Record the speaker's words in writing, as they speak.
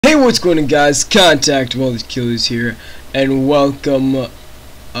Hey, what's going on, guys? Contact Wallet Killers here, and welcome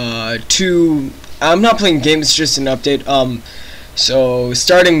to. I'm not playing games, it's just an update. So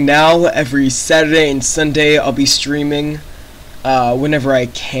starting now, every Saturday and Sunday, I'll be streaming whenever I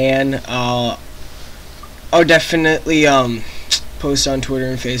can. I'll definitely post on Twitter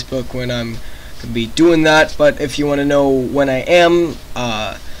and Facebook when I'm gonna be doing that. But if you want to know when I am,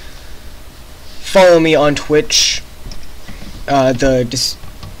 follow me on Twitch.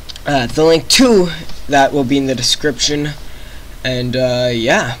 The link to that will be in the description, and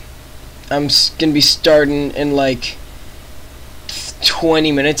yeah, I'm gonna be starting in like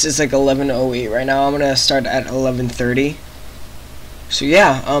 20 minutes. It's like 11:08 right now. I'm gonna start at 11:30. So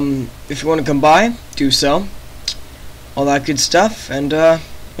yeah, if you want to come by, do so. All that good stuff, and yeah,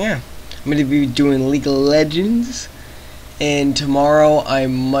 I'm gonna be doing League of Legends, and tomorrow I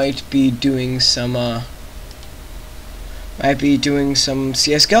might be doing some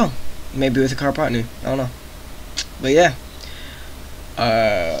CS:GO, maybe with a car partner. I don't know, but yeah,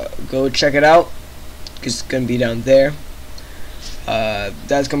 go check it out because it's gonna be down there.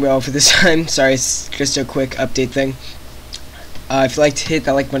 That's gonna be all for this time. Sorry, it's just a quick update thing. If you like to hit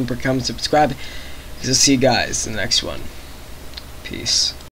that like button, comment, subscribe, because I'll see you guys in the next one. Peace.